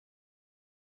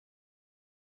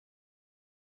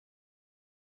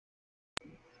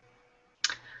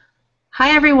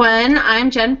Hi everyone,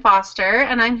 I'm Jen Foster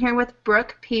and I'm here with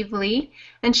Brooke Peevely,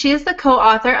 and she is the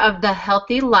co-author of The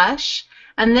Healthy Lush,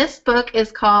 and this book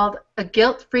is called A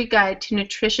Guilt-Free Guide to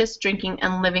Nutritious Drinking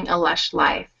and Living a Lush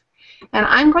Life. And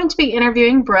I'm going to be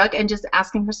interviewing Brooke and just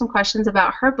asking her some questions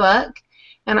about her book,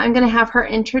 and I'm going to have her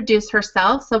introduce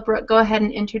herself. So Brooke, go ahead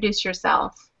and introduce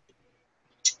yourself.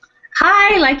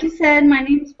 Hi, like you said, my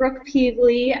name is Brooke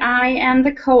Peevely. I am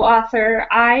the co-author.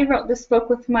 I wrote this book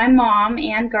with my mom,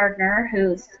 Ann Gardner,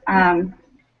 whose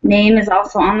name is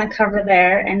also on the cover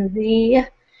there, and we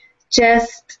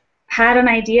just had an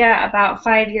idea about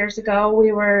 5 years ago.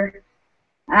 We were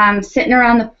sitting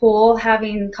around the pool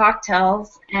having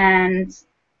cocktails and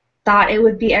thought it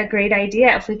would be a great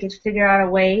idea if we could figure out a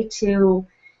way to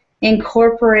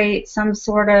incorporate some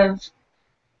sort of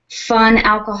fun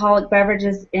alcoholic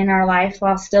beverages in our life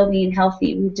while still being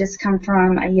healthy. We've just come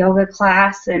from a yoga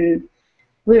class, and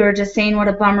we were just saying what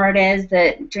a bummer it is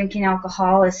that drinking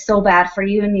alcohol is so bad for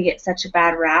you and you get such a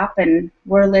bad rap, and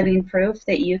we're living proof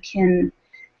that you can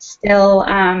still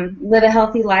live a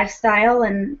healthy lifestyle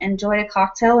and enjoy a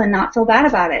cocktail and not feel bad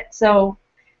about it. So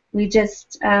we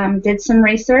just did some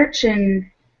research and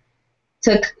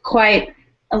took quite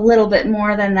a little bit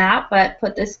more than that, but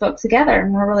put this book together,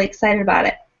 and we're really excited about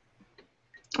it.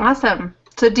 Awesome.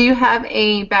 So do you have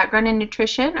a background in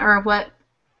nutrition, or what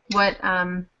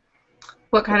kind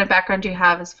of background do you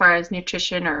have as far as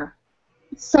nutrition? Or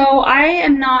So I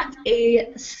am not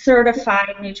a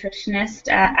certified nutritionist,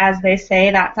 as they say.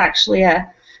 That's actually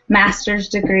a master's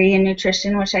degree in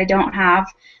nutrition, which I don't have.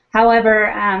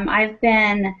 However, I've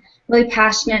been really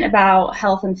passionate about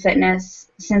health and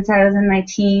fitness since I was in my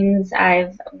teens.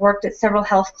 I've worked at several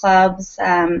health clubs.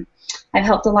 I've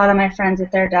helped a lot of my friends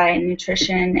with their diet and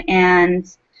nutrition, and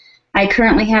I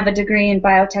currently have a degree in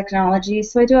biotechnology,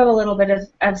 so I do have a little bit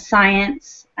of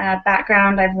science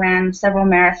background. I've ran several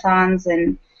marathons,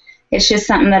 and it's just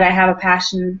something that I have a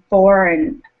passion for,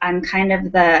 and I'm kind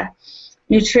of the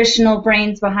nutritional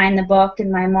brains behind the book,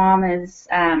 and my mom is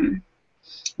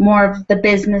more of the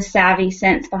business savvy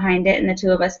sense behind it, and the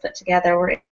two of us put together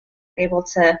were able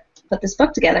to put this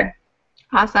book together.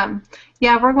 Awesome.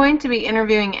 Yeah, we're going to be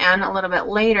interviewing Ann a little bit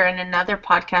later in another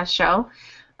podcast show.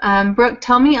 Brooke,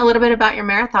 tell me a little bit about your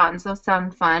marathons. Those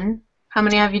sound fun. How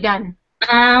many have you done?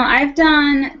 I've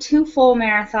done 2 full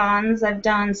marathons. I've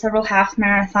done several half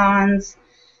marathons.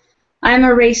 I'm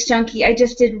a race junkie. I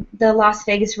just did the Las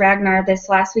Vegas Ragnar this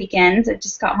last weekend. I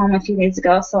just got home a few days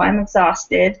ago, so I'm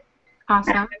exhausted.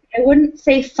 Awesome. I wouldn't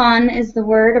say fun is the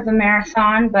word of a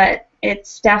marathon, but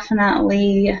it's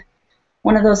definitely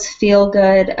one of those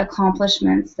feel-good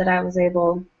accomplishments that I was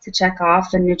able to check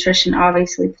off, and nutrition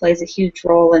obviously plays a huge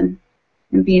role in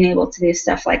being able to do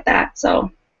stuff like that.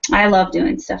 So I love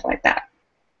doing stuff like that.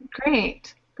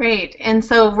 Great, great. And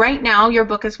so right now your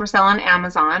book is for sale on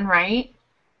Amazon, right?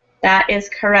 That is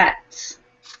correct.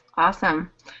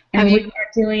 Awesome. And we are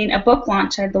doing a book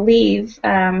launch, I believe,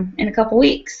 in a couple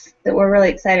weeks that we're really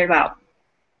excited about.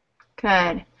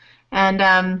 Good.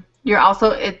 And you're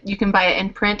also, you can buy it in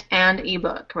print and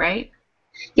ebook, right?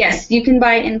 Yes, you can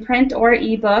buy it in print or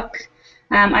ebook.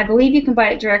 I believe you can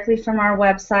buy it directly from our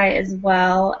website as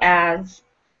well as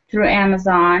through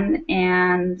Amazon.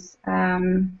 And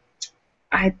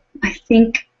I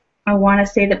think I want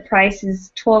to say the price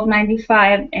is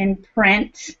 $12.95 in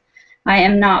print. I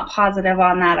am not positive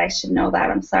on that. I should know that.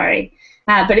 I'm sorry.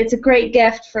 But it's a great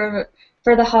gift for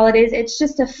the holidays. It's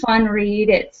just a fun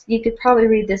read. You could probably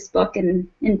read this book in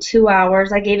 2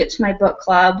 hours. I gave it to my book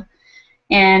club,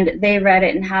 and they read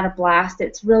it and had a blast.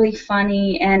 It's really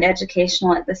funny and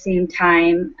educational at the same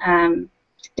time.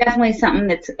 Definitely something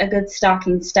that's a good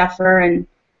stocking stuffer, and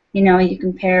you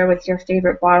can pair with your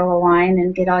favorite bottle of wine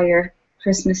and get all your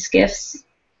Christmas gifts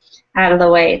out of the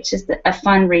way. It's just a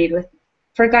fun read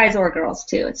for guys or girls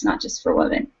too. It's not just for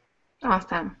women.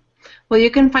 Awesome. Well, you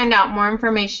can find out more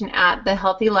information at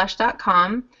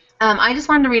thehealthylush.com. I just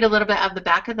wanted to read a little bit of the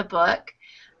back of the book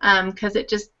because it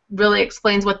just really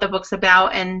explains what the book's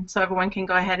about, and so everyone can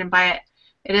go ahead and buy it.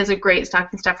 It is a great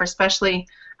stocking stuffer, especially,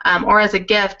 or as a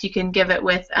gift, you can give it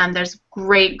with, there's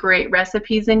great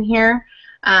recipes in here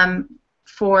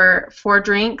for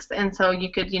drinks, and so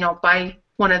you could, buy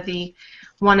one of the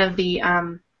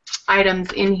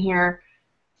items in here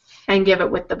and give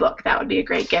it with the book. That would be a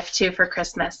great gift too for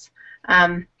Christmas.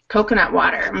 Coconut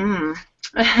water.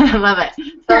 I love it.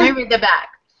 So let me read the back.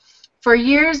 For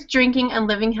years, drinking and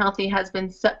living healthy has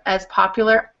been as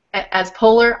popular as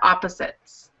polar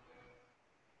opposites.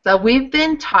 So we've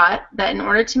been taught that in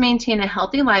order to maintain a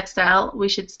healthy lifestyle, we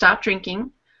should stop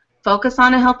drinking, focus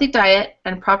on a healthy diet,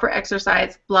 and proper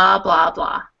exercise, blah, blah,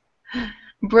 blah.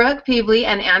 Brooke Peevely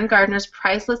and Ann Gardner's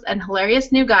priceless and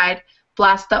hilarious new guide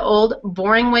blasts the old,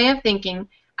 boring way of thinking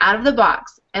out of the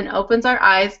box and opens our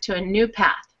eyes to a new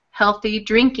path, healthy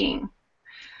drinking.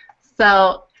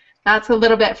 So that's a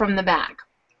little bit from the back.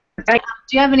 Right.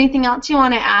 Do you have anything else you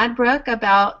want to add, Brooke,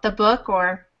 about the book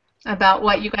or about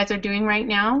what you guys are doing right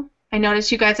now? I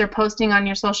noticed you guys are posting on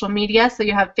your social media, so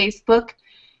you have Facebook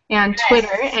and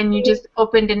Twitter, and you just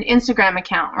opened an Instagram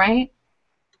account, right?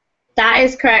 That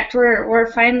is correct.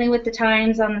 We're finally with the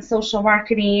times on the social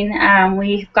marketing.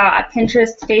 We've got a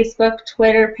Pinterest, Facebook,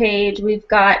 Twitter page. We've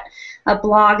got a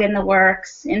blog in the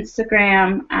works,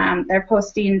 Instagram. They're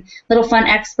posting little fun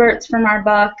excerpts from our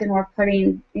book, and we're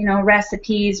putting,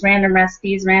 recipes, random,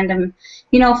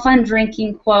 fun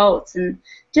drinking quotes, and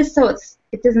just so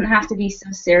it doesn't have to be so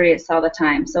serious all the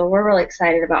time. So we're really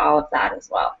excited about all of that as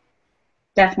well.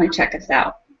 Definitely check us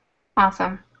out.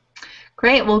 Awesome.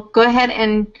 Great. Well, go ahead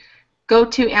and go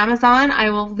to Amazon. I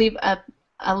will leave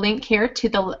a link here to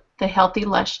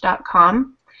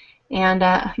thehealthylush.com.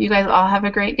 And you guys all have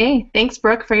a great day. Thanks,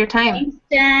 Brooke, for your time. Thanks,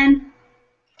 Jen.